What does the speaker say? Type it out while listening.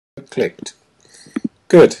Clicked.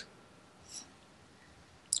 Good.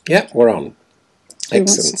 Yeah, we're on. Who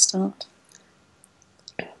wants to Excellent. start?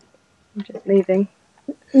 I'm just leaving.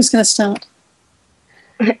 Who's going to start?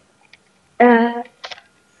 I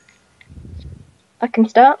can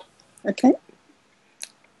start. Okay.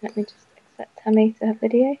 Let me just accept Tammy to have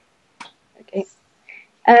video. Okay.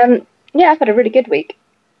 Yeah, I've had a really good week.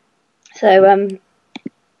 So,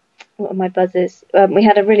 what are my buzzes? We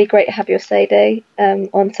had a really great Have Your Say Day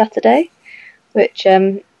on Saturday, which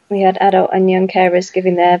we had adult and young carers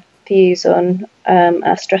giving their views on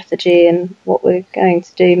our strategy and what we're going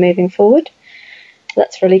to do moving forward. So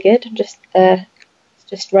that's really good. I'm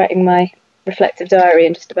just writing my reflective diary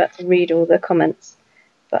and just about to read all the comments,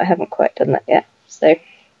 but I haven't quite done that yet. So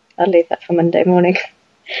I'll leave that for Monday morning.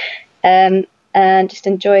 And just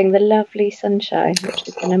enjoying the lovely sunshine, which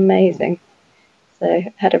has been amazing. So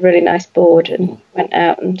had a really nice board and went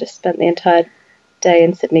out and just spent the entire day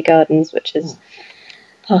in Sydney Gardens, which is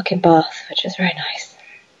park in Bath, which is very nice.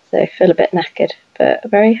 So I feel a bit knackered, but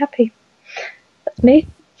very happy. That's me.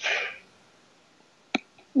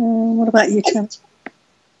 What about you, Tammy?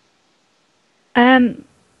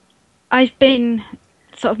 I've been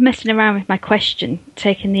sort of messing around with my question,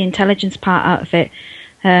 taking the intelligence part out of it,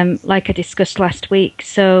 like I discussed last week.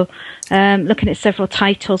 So looking at several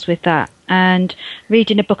titles with that and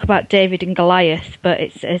reading a book about David and Goliath, but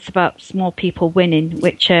it's about small people winning,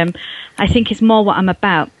 which I think is more what I'm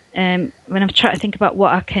about. When I'm trying to think about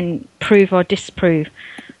what I can prove or disprove,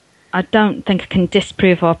 I don't think I can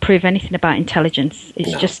disprove or prove anything about intelligence.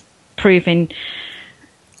 It's just proving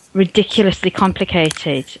ridiculously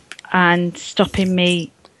complicated and stopping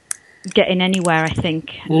me getting anywhere, I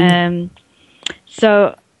think.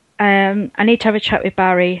 So I need to have a chat with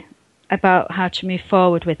Barry about how to move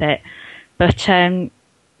forward with it. But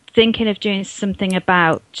thinking of doing something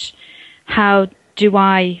about how do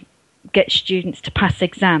I get students to pass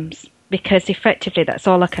exams, because effectively that's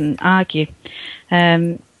all I can argue.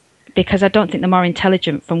 Because I don't think they're more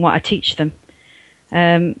intelligent from what I teach them.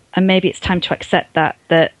 And maybe it's time to accept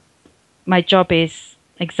that my job is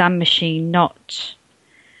exam machine, not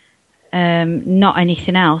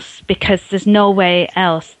anything else, because there's no way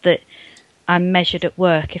else that I'm measured at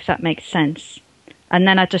work, if that makes sense. And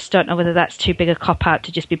then I just don't know whether that's too big a cop-out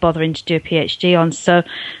to just be bothering to do a PhD on. So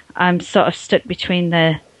I'm sort of stuck between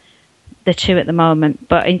the two at the moment.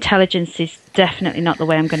 But intelligence is definitely not the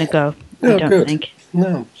way I'm going to go, I don't think.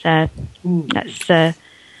 No. So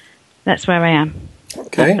that's where I am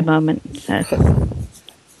at the moment. So,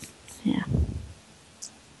 yeah.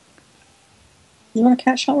 You want to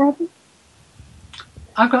catch up, Robyn?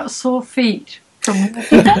 I've got sore feet from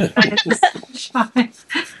walking in the sunshine.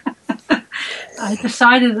 I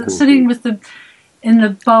decided that sitting with them in the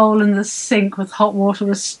bowl in the sink with hot water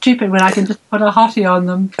was stupid when I can just put a hottie on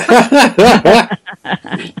them.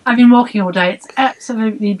 I've been walking all day. It's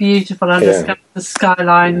absolutely beautiful. I just got the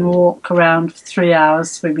skyline walk around for 3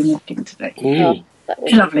 hours. We've been walking today.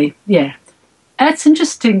 Lovely, yeah. That's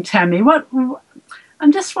interesting, Tammy.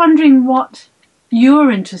 I'm just wondering what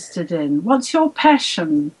you're interested in. What's your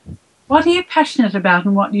passion? What are you passionate about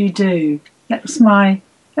and what do you do? That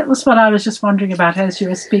was what I was just wondering about as you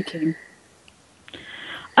were speaking.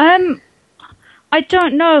 I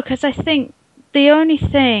don't know, because I think the only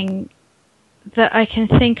thing that I can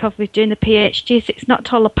think of with doing the PhD is it's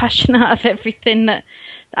not all a passion out of everything that...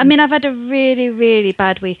 I mean, I've had a really, really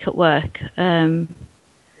bad week at work.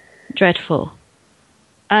 Dreadful.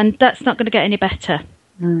 And that's not going to get any better.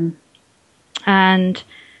 And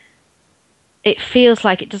it feels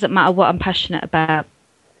like it doesn't matter what I'm passionate about.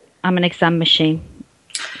 I'm an exam machine.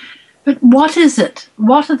 But what is it?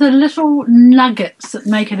 What are the little nuggets that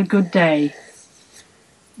make it a good day?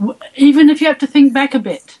 Even if you have to think back a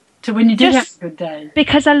bit to when you did have a good day.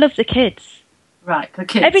 Because I love the kids. Right, the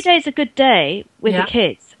kids. Every day is a good day with the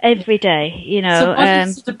kids. Every day, you know. So what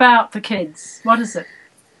is it about the kids? What is it?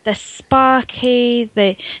 They're sparky.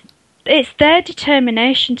 It's their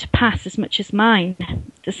determination to pass as much as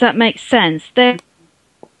mine. Does that make sense? Are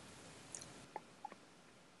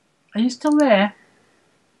you still there?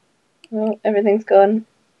 Oh, everything's gone.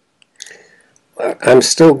 I'm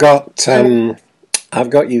still got... I've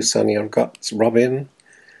got you, Sonia. I've got Robyn.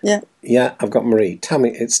 Yeah. Yeah, I've got Marie.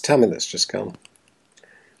 It's Tammy that's just gone.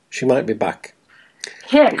 She might be back.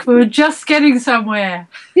 Heck, we were just getting somewhere.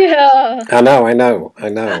 Yeah. I know.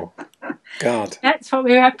 God. That's what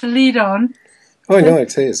we have to lead on. Oh, no,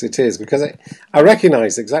 it is, because I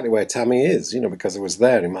recognise exactly where Tammy is, because I was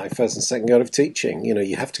there in my first and second year of teaching.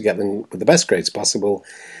 You have to get them with the best grades possible,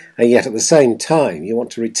 and yet at the same time, you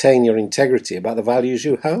want to retain your integrity about the values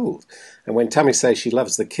you hold. And when Tammy says she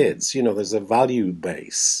loves the kids, there's a value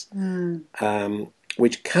base,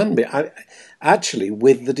 which can be actually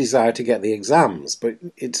with the desire to get the exams. But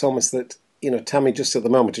it's almost that, Tammy, just at the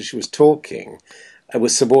moment as she was talking,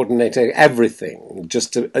 was subordinating everything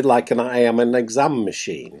just to, like I am an exam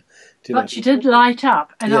machine. But she did light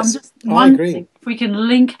up, and yes. I'm just wondering if we can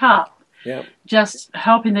link up. Yeah. Just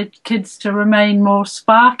helping the kids to remain more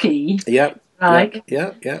sparky. Yeah.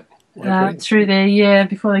 Through their year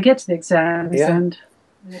before they get to the exams and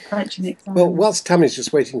approaching the exams. Well, whilst Tammy's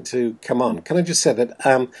just waiting to come on, can I just say that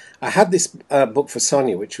I had this book for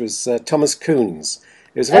Sonia, which was Thomas Kuhn's.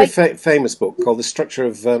 It was a very famous book called The Structure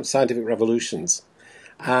of Scientific Revolutions.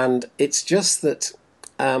 And it's just that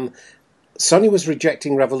Sonia was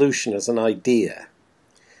rejecting revolution as an idea.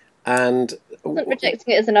 And not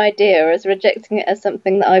rejecting it as an idea, or as rejecting it as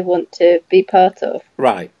something that I want to be part of.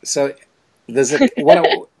 Right. So there's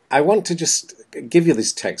I want to just give you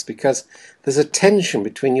this text because there's a tension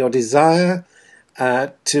between your desire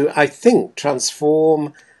to, I think,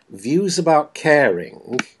 transform views about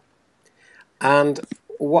caring and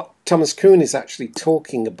what Thomas Kuhn is actually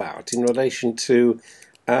talking about in relation to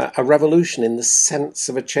a revolution in the sense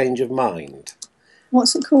of a change of mind.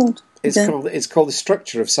 What's it called? It's called The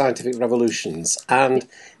Structure of Scientific Revolutions, and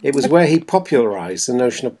it was where he popularised the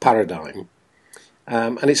notion of paradigm.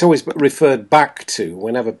 And it's always referred back to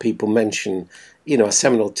whenever people mention, a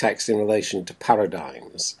seminal text in relation to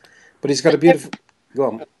paradigms. But he's got a beautiful... Go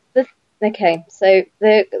on. Okay, so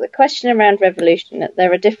the question around revolution, that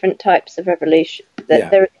there are different types of revolution,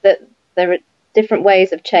 there are different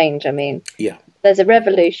ways of change, Yeah. There's a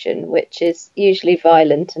revolution, which is usually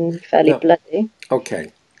violent and fairly bloody.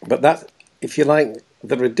 Okay, but that, if you like,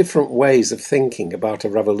 there are different ways of thinking about a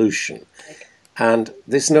revolution. And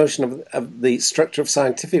this notion of the structure of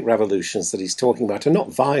scientific revolutions that he's talking about are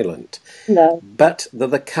not violent. No. But they're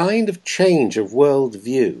the kind of change of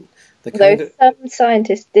worldview. Some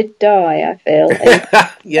scientists did die, I feel.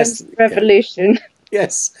 Yes. Revolution.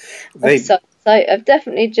 Yes. I've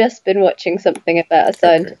definitely just been watching something about a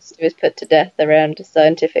scientist who was put to death around a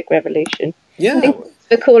scientific revolution. Yeah. I think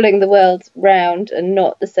for calling the world round and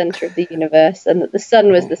not the centre of the universe, and that the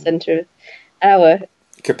sun was the centre of our...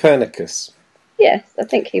 Copernicus. Yes, I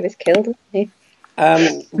think he was killed, wasn't he?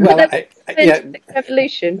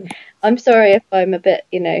 Revolution. I'm sorry if I'm a bit,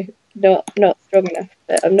 not strong enough,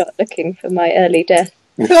 but I'm not looking for my early death.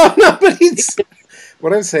 No, but it's...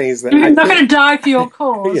 What I'm saying is that... You're not going to die for your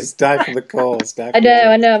cause. Yes, die for the cause. I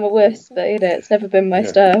know I'm a wuss, but, it's never been my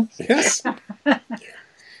style. Yes.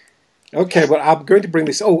 Okay, well, I'm going to bring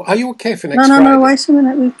this... Oh, are you okay for next Friday? No, wait a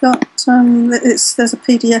minute. We've got... there's a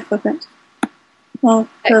PDF of it. I'll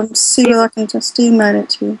see whether I can just email it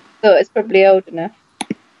to you. Thought it's probably old enough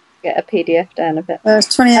to get a PDF down a bit.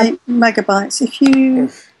 It's 28 megabytes. If you...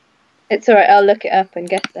 It's all right, I'll look it up and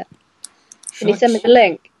get it. Can you send me the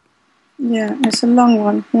link? Yeah, it's a long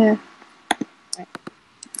one, yeah.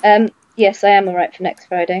 Yes, I am all right for next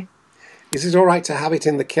Friday. Is it all right to have it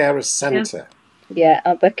in the carers' centre? Yeah,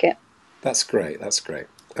 I'll book it. That's great.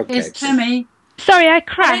 Okay. Here's Tammy. Sorry, I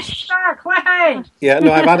crashed. Yeah,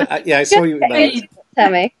 no, I saw you there.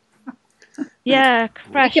 Tammy. Yeah,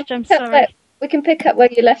 crashed, I'm sorry. We can pick up where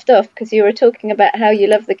you left off, because you were talking about how you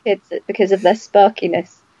love the kids because of their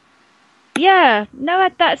sparkiness. Yeah, no,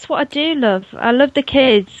 that's what I do love. I love the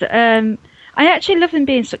kids. I actually love them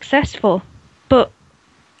being successful, but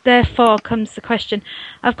therefore comes the question.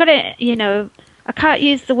 I've got it, I can't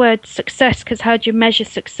use the word success because how do you measure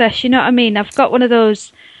success? You know what I mean? I've got one of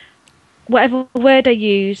those, whatever word I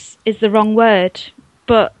use is the wrong word.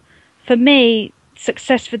 But for me,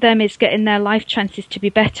 success for them is getting their life chances to be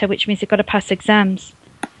better, which means they've got to pass exams.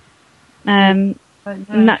 And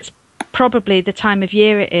that's probably the time of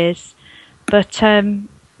year it is. But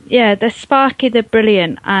they're sparky, they're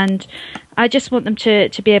brilliant, and I just want them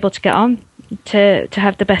to be able to get on, to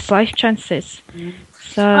have the best life chances.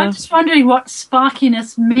 So I'm just wondering what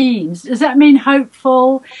sparkiness means. Does that mean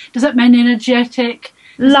hopeful? Does that mean energetic?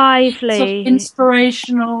 Lively, sort of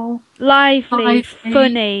inspirational, lively,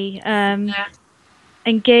 funny,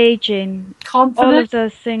 engaging, confident. All of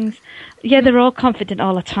those things. Yeah, they're all confident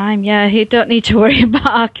all the time. Yeah, you don't need to worry about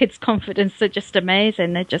our kids' confidence. They're just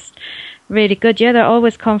amazing. They're just really good. Yeah, they're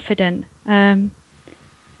always confident. They're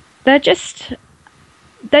just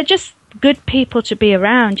good people to be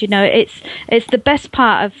around. It's the best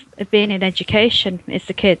part of being in education is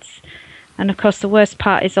the kids, and of course the worst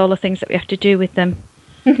part is all the things that we have to do with them.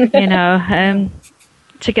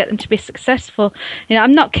 to get them to be successful. You know,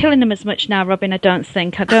 I'm not killing them as much now, Robyn. I don't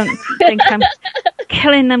think I'm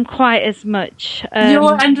killing them quite as much.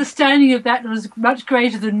 Your understanding of that was much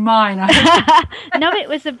greater than mine. No, it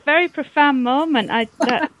was a very profound moment.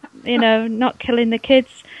 Not killing the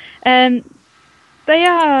kids.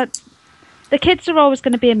 The kids are always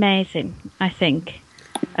going to be amazing, I think,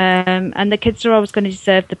 and the kids are always going to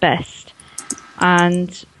deserve the best.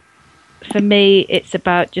 And for me, it's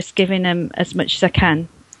about just giving them as much as I can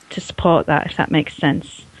to support that, if that makes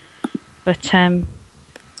sense. But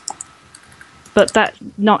that's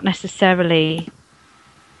not necessarily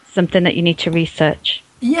something that you need to research.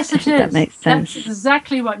 Yes, it is. That makes sense. That's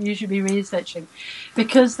exactly what you should be researching,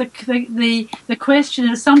 because the question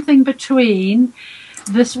is something between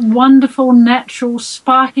this wonderful natural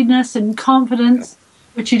sparkiness and confidence,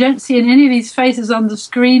 which you don't see in any of these faces on the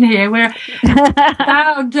screen here. We're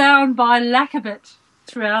bowed down by lack of it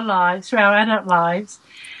through our lives, through our adult lives.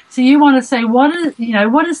 So you want to say, what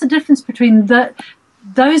is the difference between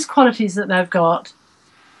those qualities that they've got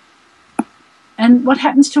and what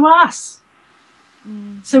happens to us?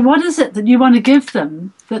 So what is it that you want to give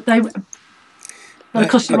them that they... Well, of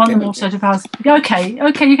course, you want them also to pass. Okay,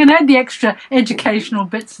 you can add the extra educational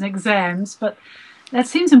bits and exams, but that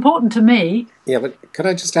seems important to me. Yeah, but could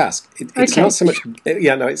I just ask? It's not so much...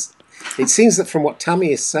 it seems that from what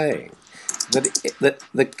Tammy is saying, that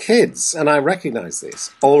the kids, and I recognise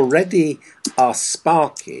this, already are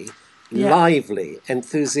sparky, lively,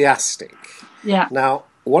 enthusiastic. Yeah. Now,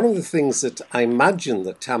 one of the things that I imagine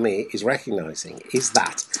that Tammy is recognising is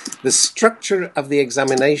that the structure of the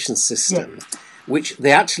examination system, which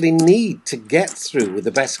they actually need to get through with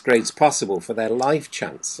the best grades possible for their life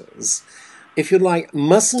chances, if you like,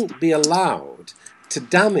 mustn't be allowed to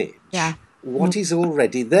damage what is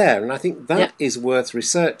already there. And I think that is worth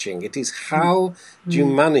researching. It is how do you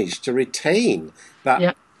manage to retain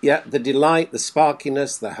that, the delight, the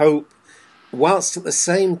sparkiness, the hope, whilst at the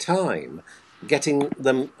same time getting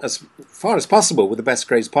them as far as possible with the best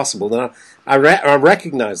grades possible. Now, I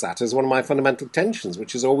recognise that as one of my fundamental tensions,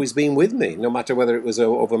 which has always been with me, no matter whether it was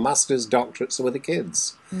over masters, doctorates, or with the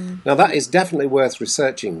kids. Now, that is definitely worth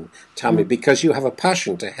researching, Tammy, because you have a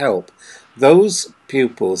passion to help those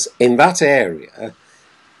pupils in that area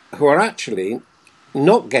who are actually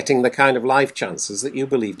not getting the kind of life chances that you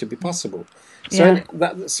believe to be possible. So,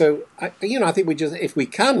 I think we just, if we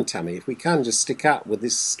can, Tammy, just stick out with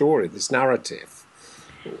this story, this narrative.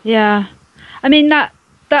 Yeah, I mean that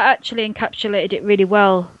actually encapsulated it really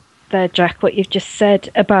well there, Jack. What you've just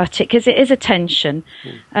said about it, because it is a tension,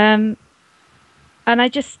 and I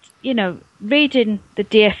just, reading the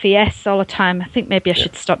DFES all the time. I think maybe I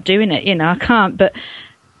should stop doing it. I can't, but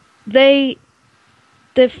the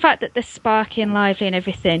fact that they're sparky and lively and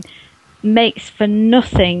everything makes for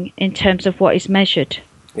nothing in terms of what is measured.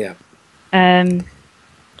 Yeah. And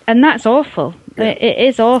that's awful. Yeah. It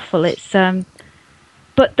is awful. It's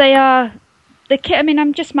but they are the kid. I mean,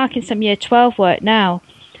 I'm just marking some year 12 work now,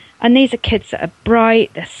 and these are kids that are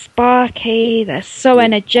bright, they're sparky, they're so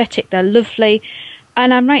energetic, they're lovely,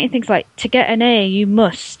 and I'm writing things like, to get an A you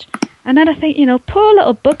must. And then I think, poor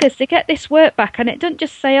little buggers, they get this work back and it doesn't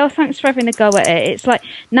just say, oh, thanks for having a go at it. It's like,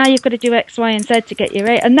 now you've got to do X, Y, and Z to get your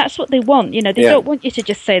A. And that's what they want, They don't want you to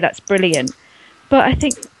just say that's brilliant. But I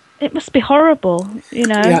think it must be horrible, It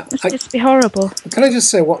must just be horrible. Can I just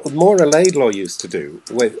say what Maura Laidlaw used to do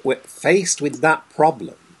with faced with that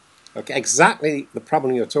problem, exactly the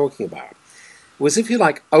problem you're talking about, was, if you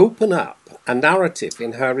like, open up a narrative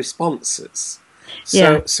in her responses.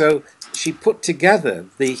 So she put together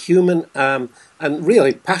the human and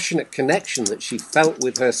really passionate connection that she felt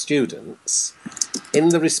with her students in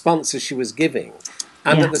the responses she was giving,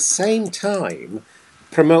 and at the same time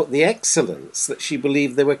promote the excellence that she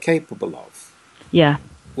believed they were capable of. Yeah.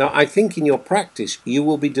 Now, I think in your practice you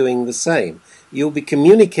will be doing the same. You'll be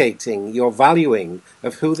communicating your valuing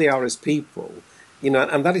of who they are as people,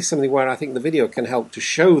 and that is something where I think the video can help to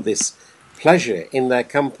show this pleasure in their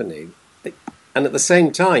company. And at the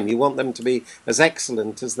same time, you want them to be as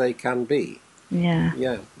excellent as they can be. Yeah.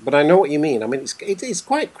 Yeah. But I know what you mean. I mean, it is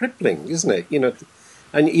quite crippling, isn't it?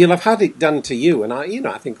 And you'll have had it done to you. And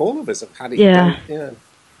I think all of us have had it done. Yeah.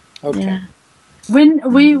 Okay. Yeah. When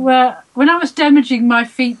I was damaging my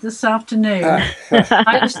feet this afternoon,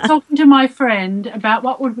 I was talking to my friend about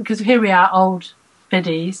because here we are, old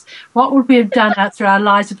biddies, what would we have done out through our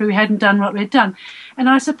lives if we hadn't done what we'd done? And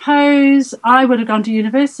I suppose I would have gone to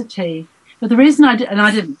university. But the reason I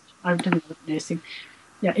didn't do nursing,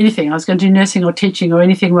 anything. I was going to do nursing or teaching or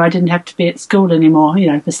anything where I didn't have to be at school anymore,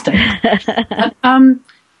 mistake. But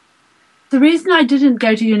the reason I didn't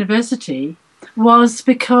go to university was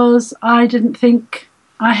because I didn't think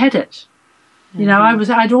I had it. You know,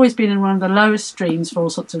 I'd always been in one of the lowest streams for all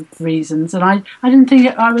sorts of reasons, and I didn't think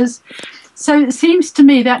I was. So it seems to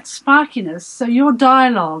me that sparkiness. So your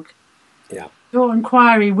dialogue, your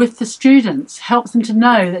inquiry with the students helps them to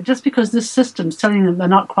know that just because this system's telling them they're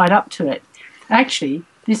not quite up to it, actually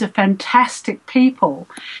these are fantastic people,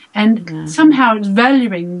 and somehow it's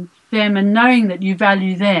valuing them and knowing that you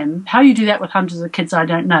value them. How you do that with hundreds of kids, I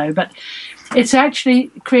don't know, but it's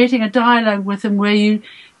actually creating a dialogue with them where you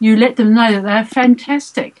let them know that they're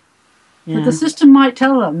fantastic. That the system might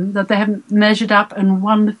tell them that they haven't measured up and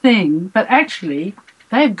won the thing, but actually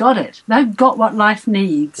they've got it. They've got what life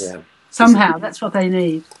needs. Yeah. Somehow, that's what they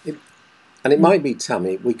need. And it might be,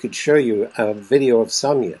 Tammy, we could show you a video of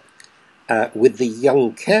Sonia with the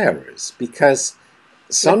young carers, because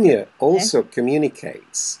Sonia also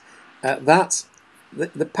communicates that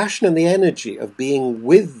the passion and the energy of being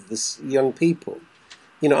with the young people,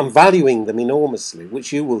 you know, and valuing them enormously,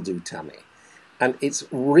 which you will do, Tammy. And it's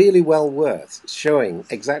really well worth showing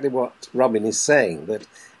exactly what Robyn is saying, that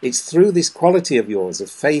it's through this quality of yours, of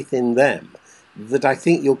faith in them, that I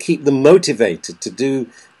think you'll keep them motivated to do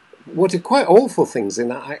what are quite awful things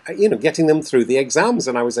in, you know, getting them through the exams.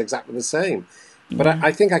 And I was exactly the same. But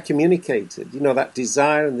I think I communicated, you know, that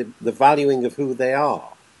desire and the valuing of who they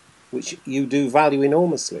are, which you do value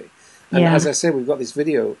enormously. And as I said, we've got this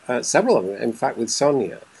video, several of them, in fact, with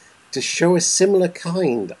Sonia, to show a similar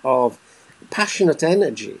kind of passionate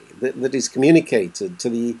energy that is communicated to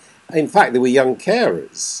the... In fact, there were young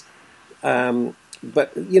carers.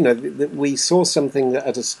 But, you know, we saw something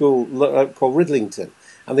at a school called Ridlington,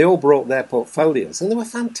 and they all brought their portfolios. And they were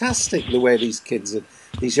fantastic, the way these kids,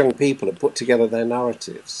 these young people had put together their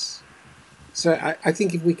narratives. So I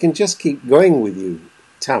think if we can just keep going with you,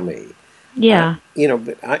 Tammy... you know,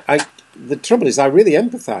 but the trouble is I really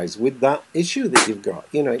empathise with that issue that you've got,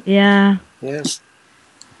 you know. It's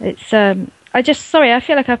I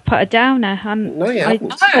feel like I've put a downer. No, you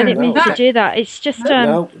haven't. I didn't mean to do that. It's just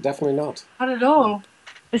no, definitely not. Not at all.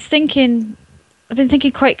 I've been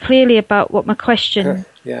thinking quite clearly about what my question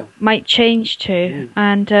might change to,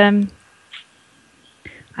 and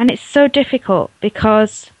it's so difficult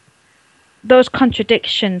because those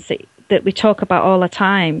contradictions that we talk about all the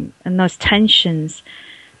time, and those tensions,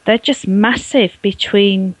 they're just massive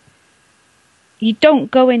between... You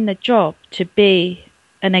don't go in the job to be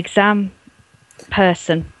an exam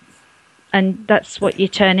person, and that's what you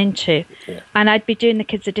turn into. And I'd be doing the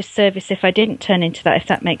kids a disservice if I didn't turn into that, if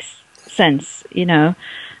that makes sense, you know.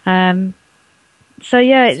 So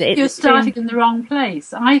you're starting in the wrong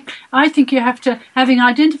place. I think you have to, having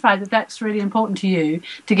identified that that's really important to you,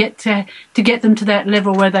 to get them to that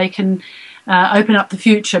level where they can open up the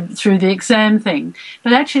future through the exam thing.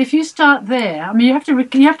 But actually, if you start there, I mean, you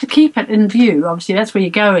have to keep it in view. Obviously, that's where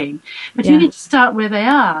you're going. But you need to start where they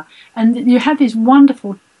are, and you have these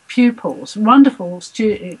wonderful pupils, wonderful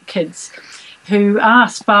kids who are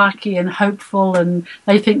sparky and hopeful, and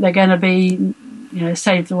they think they're going to be, you know,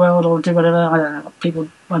 save the world or do whatever. I don't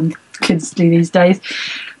know what kids do these days.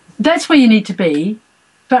 That's where you need to be,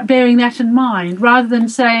 but bearing that in mind, rather than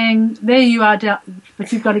saying, there you are,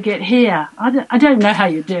 but you've got to get here. I don't know how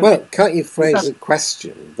you do it. Well, can't you phrase a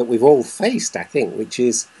question that we've all faced, I think, which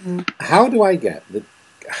is, how do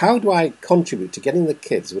I contribute to getting the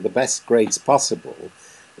kids with the best grades possible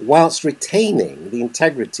whilst retaining the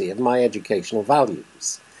integrity of my educational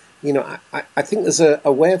values? You know, I think there's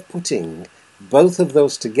a way of putting both of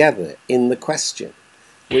those together in the question,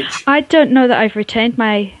 which... I don't know that I've retained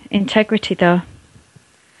my integrity, though.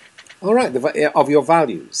 All right, of your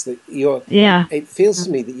values. That it feels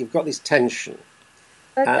to me that you've got this tension.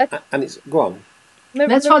 And it's... Go on.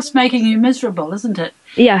 That's what's making you miserable, isn't it?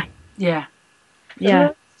 Yeah. Yeah.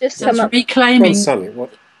 Yeah. Just so reclaiming... Sonia,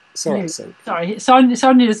 what... Sorry,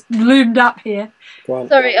 Sonia's loomed up here. Go on.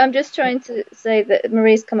 Sorry, I'm just trying to say that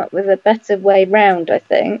Marie's come up with a better way round, I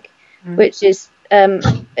think, which is, and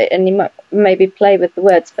you might maybe play with the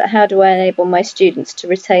words, but how do I enable my students to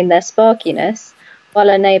retain their sparkiness while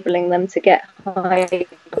enabling them to get high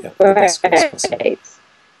grades?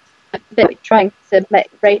 Trying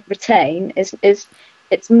to retain is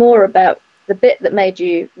it's more about the bit that made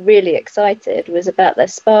you really excited was about their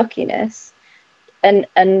sparkiness.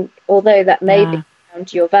 And although that may be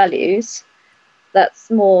around your values,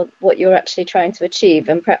 that's more what you're actually trying to achieve.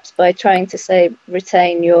 And perhaps by trying to say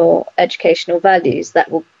retain your educational values,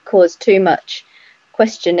 that will cause too much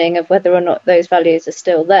questioning of whether or not those values are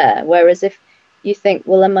still there. Whereas if you think,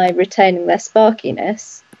 well, am I retaining their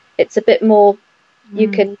sparkiness? It's a bit more, you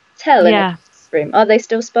can tell in a classroom. Are they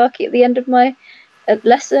still sparky at the end of my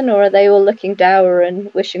lesson, or are they all looking dour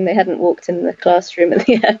and wishing they hadn't walked in the classroom at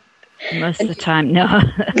the end? Most of the time, no.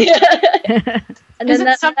 And Is then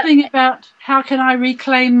it something about how can I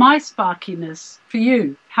reclaim my sparkiness for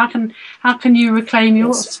you? How can you reclaim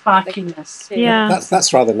your sparkiness? Yeah.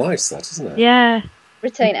 That's rather nice, that, isn't it? Yeah.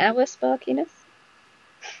 Retain our sparkiness.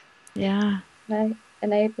 Yeah. No,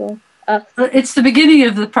 enable us. It's the beginning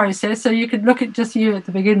of the process, so you could look at just you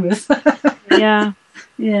to begin with. Yeah.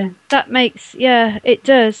 Yeah. That makes, it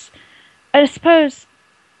does. I suppose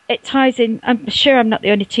it ties in. I'm sure I'm not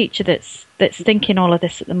the only teacher that's thinking all of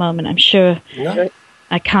this at the moment. I'm sure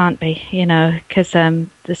I can't be, because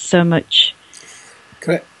there's so much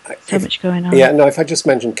going on. Yeah, no, if I just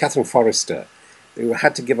mentioned Catherine Forrester, who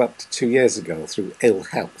had to give up 2 years ago through ill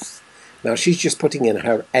health. Now, she's just putting in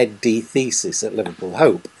her Ed.D. thesis at Liverpool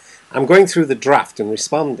Hope. I'm going through the draft and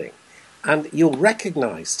responding. And you'll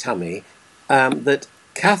recognise, Tammy, that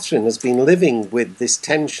Catherine has been living with this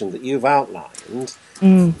tension that you've outlined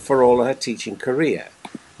for all her teaching career.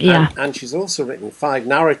 Yeah. And she's also written 5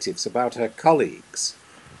 narratives about her colleagues,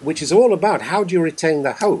 which is all about how do you retain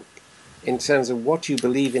the hope in terms of what you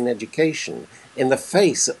believe in education in the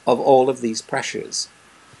face of all of these pressures.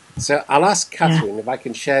 So I'll ask Catherine if I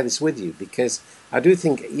can share this with you, because I do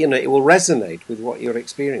think, it will resonate with what you're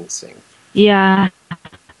experiencing. Yeah.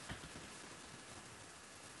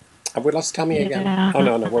 Have we lost Tammy again? Oh,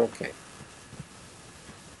 no, we're okay.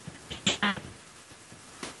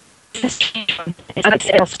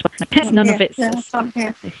 None of it's... I can't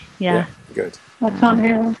hear. Yeah, good. I can't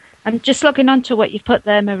hear. I'm just logging on to what you put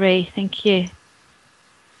there, Marie. Thank you.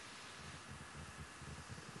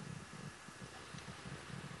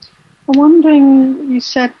 I'm wondering, you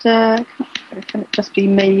said, can it just be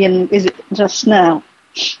me, and is it just now?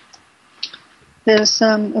 There's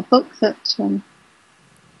a book that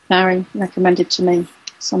Barry recommended to me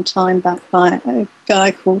some time back by a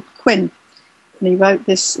guy called Quinn, and he wrote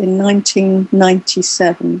this in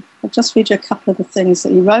 1997. I'll just read you a couple of the things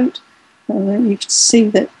that he wrote, and you can see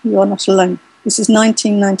that you are not alone. This is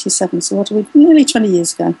 1997, so what are we, nearly 20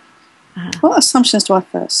 years ago. What assumptions do I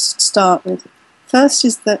first start with? First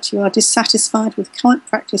is that you are dissatisfied with current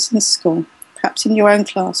practice in the school, perhaps in your own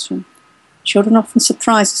classroom. Children often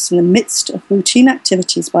surprise us in the midst of routine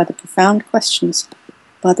activities by the profound questions,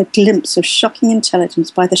 by the glimpse of shocking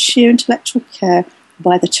intelligence, by the sheer intellectual care,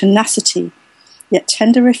 by the tenacity, yet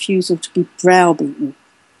tender refusal to be browbeaten.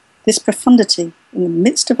 This profundity, in the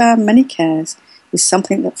midst of our many cares, is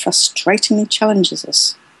something that frustratingly challenges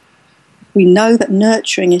us. We know that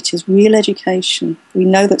nurturing it is real education. We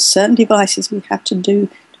know that certain devices we have to do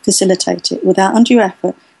to facilitate it without undue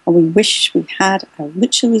effort, and we wish we had a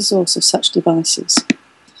richer resource of such devices.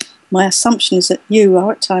 My assumption is that you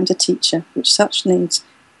are at times a teacher which such needs,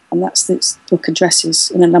 and that's this book addresses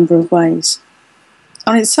in a number of ways.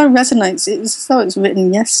 I mean, it so resonates. It's as though it was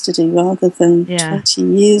written yesterday rather than 20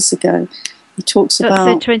 years ago. He talks about...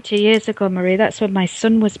 Don't say 20 years ago, Marie. That's when my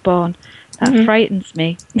son was born. That frightens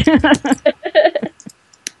me.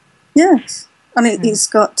 Yes. I mean, it's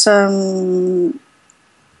got...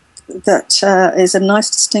 that is a nice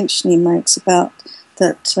distinction he makes about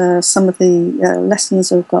that some of the lessons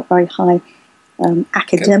have got very high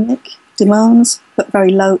academic demands, but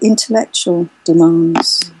very low intellectual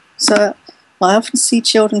demands. So I often see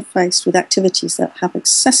children faced with activities that have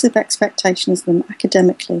excessive expectations of them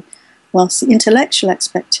academically, whilst the intellectual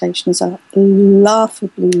expectations are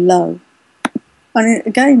laughably low. I mean,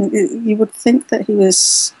 again, you would think that he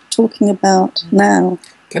was talking about now.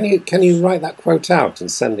 Can you write that quote out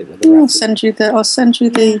and send it with the reference? I'll send you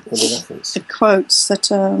the quotes that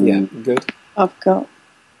good. I've got.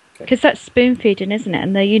 Because that's spoon feeding, isn't it?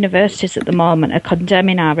 And the universities at the moment are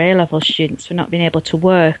condemning our A-level students for not being able to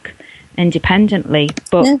work independently.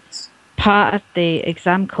 But part of the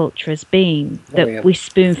exam culture has been that we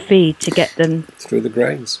spoon feed to get them through the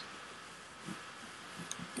grades.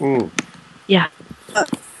 Yeah. I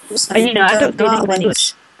don't really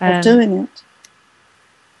ways of doing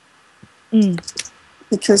it.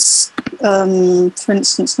 Because, for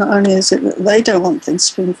instance, not only is it that they don't want things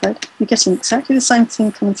spoon-fed, you're getting exactly the same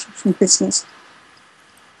thing coming from business.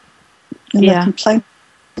 And they complain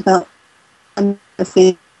about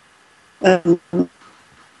the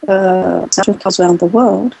cultures around the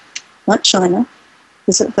world, like China,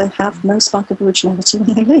 is that they have no spark of originality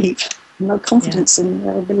when they leave, no confidence in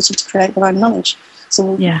their ability to create their own knowledge.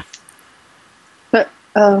 So, but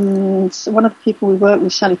so one of the people we work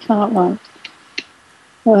with, Sally Cartwright,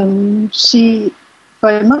 she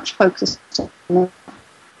very much focused on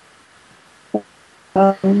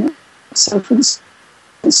so for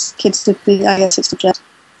instance, kids did the AS6 subject,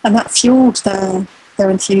 and that fueled their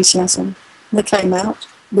enthusiasm. They came out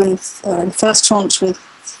with the first tranche with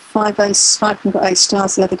five of them got A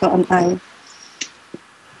stars, the other got an A.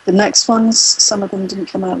 The next ones, some of them didn't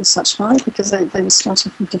come out with such high because they were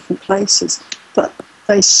starting from different places. But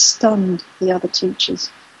they stunned the other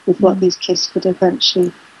teachers with what these kids could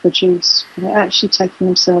eventually produce. And they're actually taking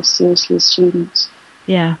themselves seriously as students.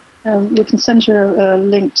 Yeah. We can send you a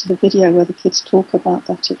link to the video where the kids talk about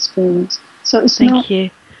that experience. So it's Thank you.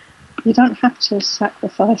 You don't have to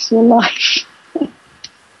sacrifice your life.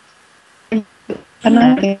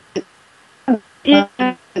 And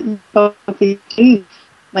you probably do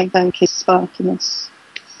make them kids sparkiness.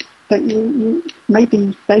 But you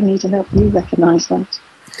maybe they need to help you recognise that.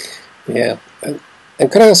 Yeah.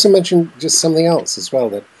 And could I also mention just something else as well,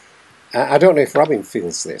 that I don't know if Robyn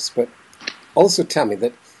feels this, but also Tammy,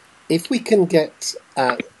 that if we can get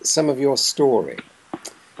some of your story,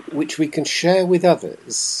 which we can share with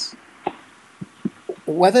others,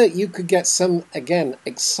 whether you could get some, again,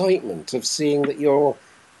 excitement of seeing that your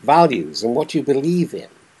values and what you believe in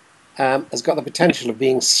has got the potential of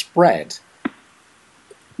being spread,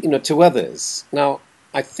 to others. Now,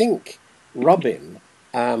 I think Robyn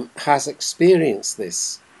has experienced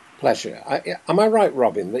this pleasure. Am I right,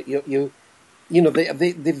 Robyn, that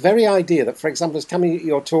the very idea that, for example, as Tammy,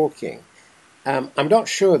 you're talking, I'm not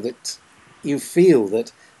sure that you feel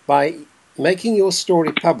that by making your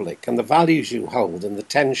story public and the values you hold and the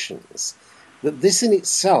tensions, that this in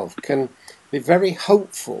itself can be very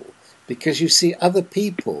hopeful, because you see other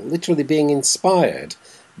people literally being inspired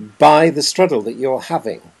by the struggle that you're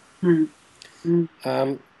having. And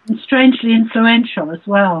strangely influential as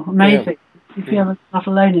well. Amazing. Yeah. You feel not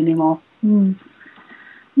alone anymore.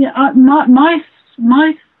 Yeah,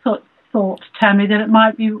 my thought, Tammy, that it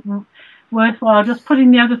might be worthwhile just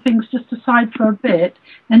putting the other things just aside for a bit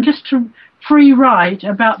and just to free write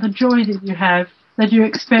about the joy that you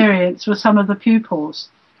experience with some of the pupils.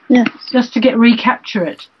 Yeah. Just to recapture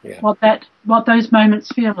it, what those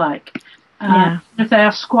moments feel like. If they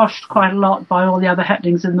are squashed quite a lot by all the other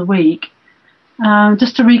happenings in the week,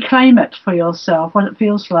 just to reclaim it for yourself, what it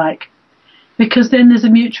feels like. Because then there's a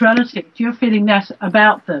mutuality. If you're feeling that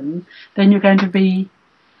about them, then you're going to be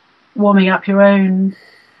warming up your own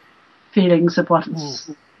feelings of what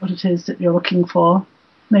it is that you're looking for.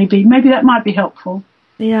 Maybe that might be helpful.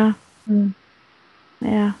 Yeah.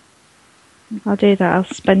 Yeah. I'll do that. I'll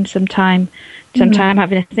spend some time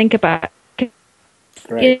having to think about it.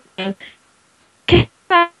 Great.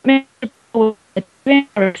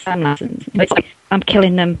 Exam lessons. It's like I'm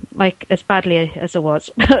killing them like as badly as I was.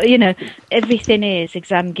 Everything is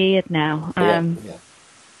exam geared now. And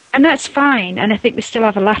that's fine. And I think we still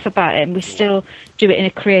have a laugh about it and we still do it in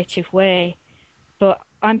a creative way. But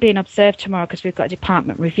I'm being observed tomorrow because we've got a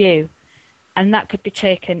department review. And that could be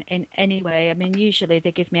taken in any way. I mean, usually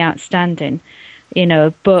they give me outstanding,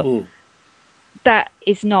 but that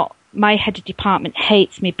is not... My head of department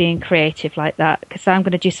hates me being creative like that, because I'm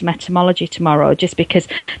going to do some etymology tomorrow just because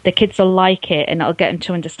the kids will like it and it'll get them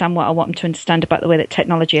to understand what I want them to understand about the way that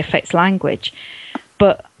technology affects language.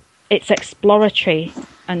 But it's exploratory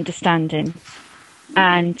understanding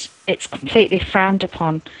and it's completely frowned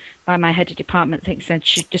upon by my head of department. Thinks I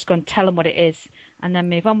should just go and tell them what it is and then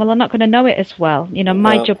move on. Well, I'm not going to know it as well.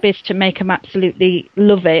 My job is to make them absolutely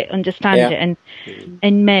love it, understand it, and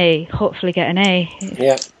in May hopefully get an A.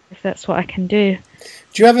 If that's what I can do.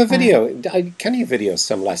 Do you have a video? Can you video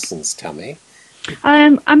some lessons, Tammy?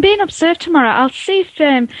 I'm being observed tomorrow. I'll see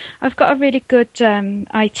if I've got a really good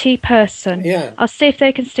IT person. Yeah. I'll see if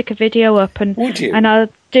they can stick a video up, and would you? And I'll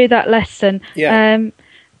do that lesson. Yeah.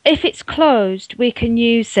 If it's closed, we can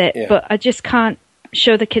use it, but I just can't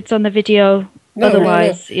show the kids on the video.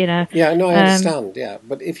 Otherwise, No. Yeah, no, I understand.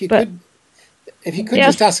 But if you could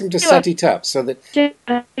just ask them to set it up so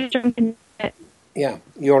that. Yeah,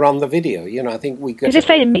 you're on the video. I think we get. Is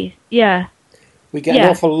it me? Yeah. We get an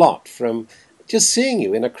awful lot from just seeing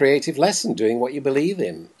you in a creative lesson doing what you believe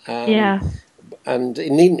in. And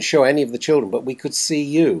it needn't show any of the children, but we could see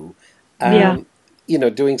you,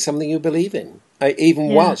 doing something you believe in, even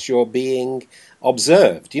whilst you're being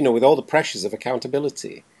observed. With all the pressures of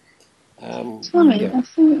accountability. Tommy, I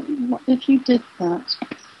think if you did that,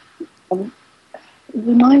 it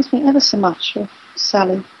reminds me ever so much of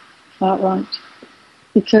Sally Cartwright.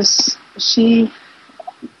 Because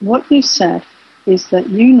what you said is that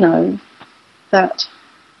that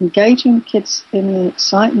engaging kids in the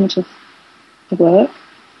excitement of the work,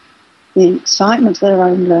 the excitement of their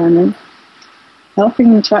own learning,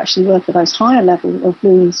 helping them to actually work at those higher levels of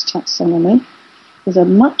Bloom's taxonomy is a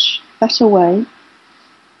much better way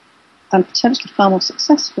and potentially far more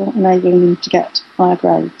successful in enabling them to get higher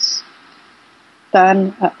grades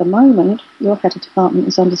than at the moment your head of department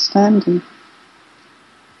is understanding.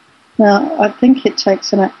 Now, I think it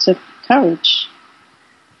takes an act of courage,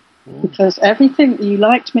 because everything you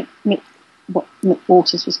liked what Mick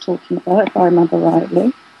Waters was talking about, if I remember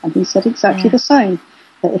rightly, and he said exactly the same,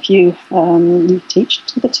 that if you teach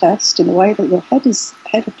to the test in the way that your head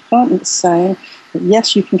of department is saying, that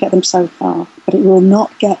yes, you can get them so far, but it will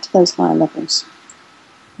not get to those higher levels.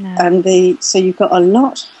 No. And so you've got a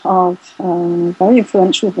lot of very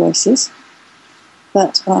influential voices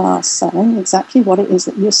that are saying exactly what it is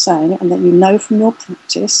that you're saying and that you know from your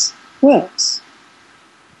practice works.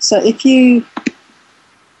 So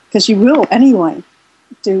because you will anyway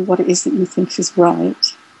do what it is that you think is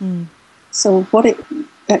right. So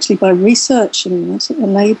actually by researching it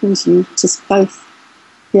enables you to both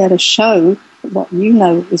be able to show that what you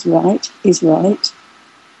know is right,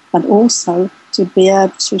 and also to be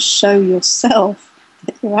able to show yourself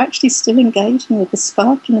that you're actually still engaging with the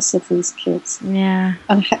sparkiness of these kids. Yeah.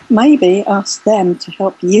 And maybe ask them to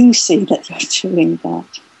help you see that you're doing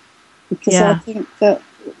that. Because I think that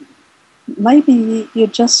maybe you're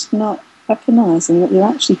just not recognising that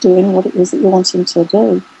you're actually doing what it is that you're wanting to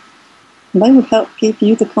do. And they would help give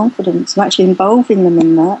you the confidence, and actually involving them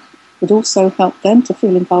in that would also help them to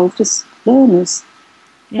feel involved as learners.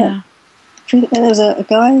 Yeah. There's a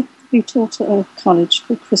guy who taught at a college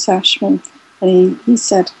called Chris Ashman, and he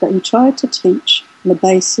said that he tried to teach on the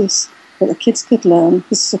basis that the kids could learn.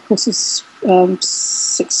 This, of course, is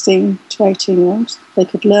 16 to 18-year-olds. They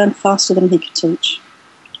could learn faster than he could teach.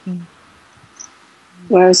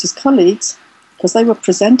 Whereas his colleagues, because they were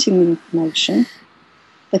presenting the information,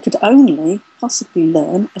 they could only possibly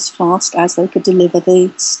learn as fast as they could deliver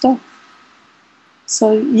the stuff.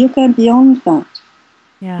 So you're going beyond that.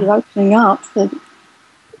 Yeah. You're opening up. I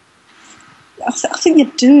think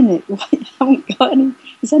you're doing it right. You haven't got any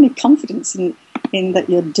confidence in that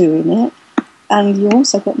you're doing it, and you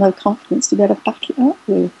also got no confidence to be able to back it up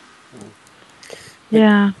with.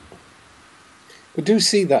 Yeah. We do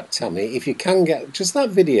see that, Tammy. If you can get just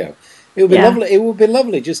that video, it would be lovely. It would be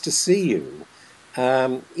lovely just to see you,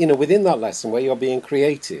 within that lesson where you're being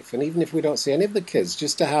creative, and even if we don't see any of the kids,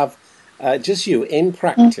 just to have just you in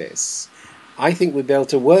practice. I think we'd be able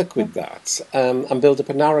to work with that and build up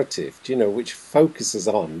a narrative, which focuses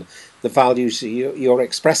on the values you're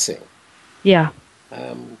expressing. Yeah.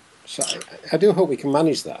 So I do hope we can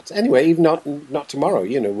manage that. Anyway, even not tomorrow,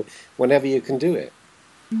 whenever you can do it.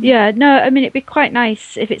 Yeah, no, I mean, it'd be quite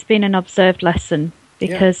nice if it's been an observed lesson,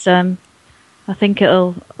 because I think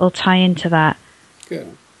it'll tie into that.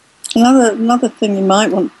 Good. Another thing you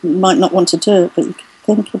might not want to do, but you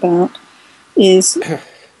can think about, is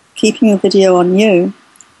keeping the video on you,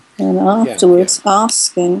 and afterwards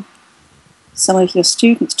asking some of your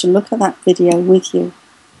students to look at that video with you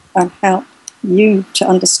and help you to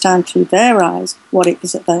understand through their eyes what it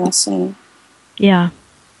is that they are seeing. Yeah.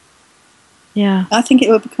 Yeah. I think it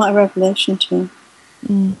would be quite a revelation to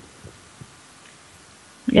you.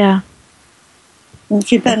 Yeah. And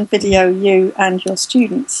if you then video you and your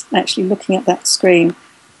students actually looking at that screen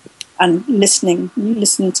and listening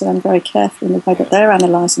to them very carefully in the way that they're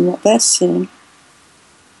analysing what they're seeing,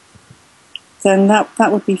 then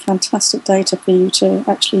that would be fantastic data for you to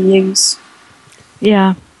actually use.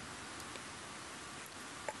 Yeah.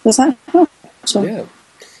 Does that help? Yeah.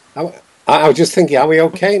 I was just thinking, are we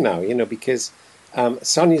okay now? Because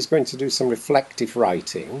Sonia's going to do some reflective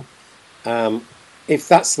writing. If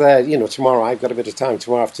that's there, tomorrow I've got a bit of time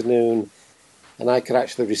tomorrow afternoon, and I could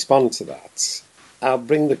actually respond to that. I'll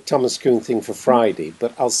bring the Thomas Kuhn thing for Friday,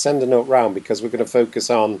 but I'll send a note round because we're going to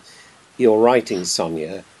focus on your writing,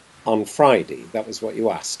 Sonia, on Friday. That was what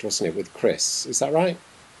you asked, wasn't it, with Chris? Is that right?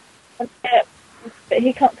 Yeah, but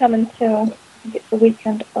he can't come until I think it's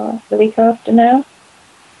the week after now.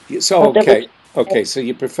 So okay. So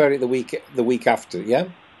you prefer it the week after, yeah?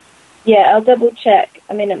 Yeah, I'll double check.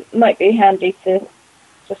 I mean, it might be handy to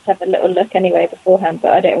just have a little look anyway beforehand,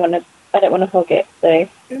 but I don't want to hog it. So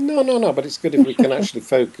no. But it's good if we can actually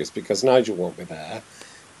focus, because Nigel won't be there,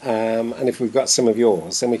 and if we've got some of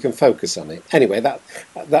yours, then we can focus on it. Anyway,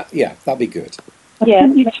 that'd be good. I'll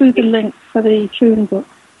send you through the link for the Kuhn book,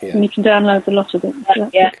 and you can download a lot of it.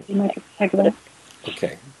 Yeah. You make a tag of it.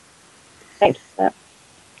 Okay. Thanks for that.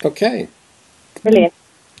 Okay. Brilliant.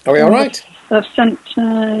 Are we all right? I've sent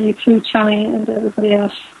you through Tammy and everybody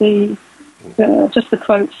else just the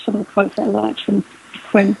quotes, some of the quotes that I liked from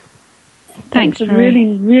Quinn. Thanks. It's a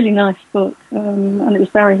really, really nice book, and it was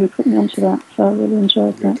Barry who put me onto that, so I really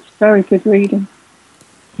enjoyed that. It's very good reading.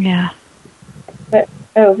 Yeah. But,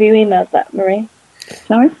 have you emailed that, Marie?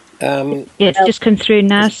 Sorry? It's just come through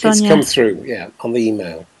now, Sonia. It's come through, on the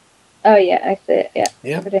email. Oh, yeah, I see it, yeah.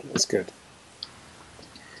 Yeah, that's good.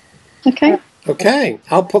 Okay. Okay,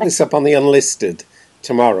 I'll put this up on the unlisted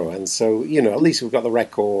tomorrow, and so, you know, at least we've got the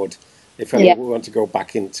record. If we want to go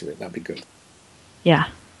back into it, that'd be good. Yeah.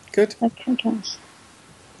 Good. Okay, guys.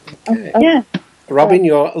 Okay. Yeah. Robyn,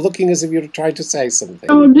 you're looking as if you're trying to say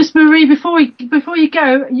something. Oh, Miss Marie, before you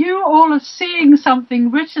go, you all are seeing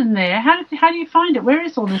something written there. How do you find it? Where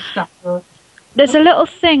is all this stuff? There's a little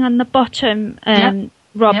thing on the bottom,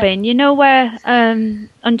 Robyn. You know where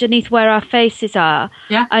underneath where our faces are,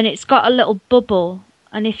 and it's got a little bubble.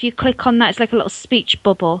 And if you click on that, it's like a little speech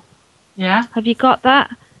bubble. Yeah. Have you got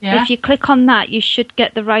that? Yeah. If you click on that, you should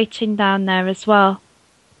get the writing down there as well.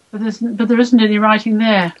 But there isn't any writing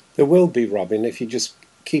there. There will be, Robyn, if you just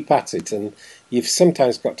keep at it, and you've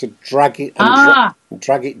sometimes got to drag it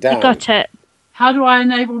drag it down. You got it. How do I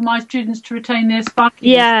enable my students to retain their sparkliness?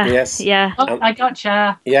 Yeah. Yes. Yeah. Oh, I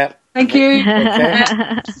gotcha. Yeah. Thank you.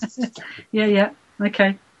 Okay. Yeah.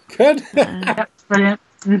 Okay. Good. Brilliant.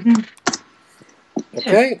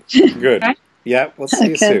 Okay. Good. Okay. Yeah, we'll see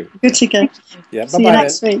you soon. Good to go. Yeah, see you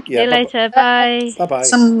next week. Yeah, see you later. Bye. Bye-bye.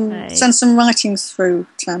 Send some writings through,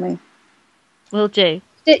 Tammy. Will do.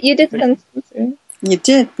 You did send some through. You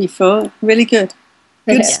did before. Really good.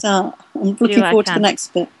 Good start. I'm looking forward to the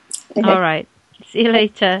next bit. All right. See you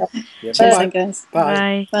later. Yeah, Cheers, guys.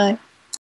 Bye. Bye.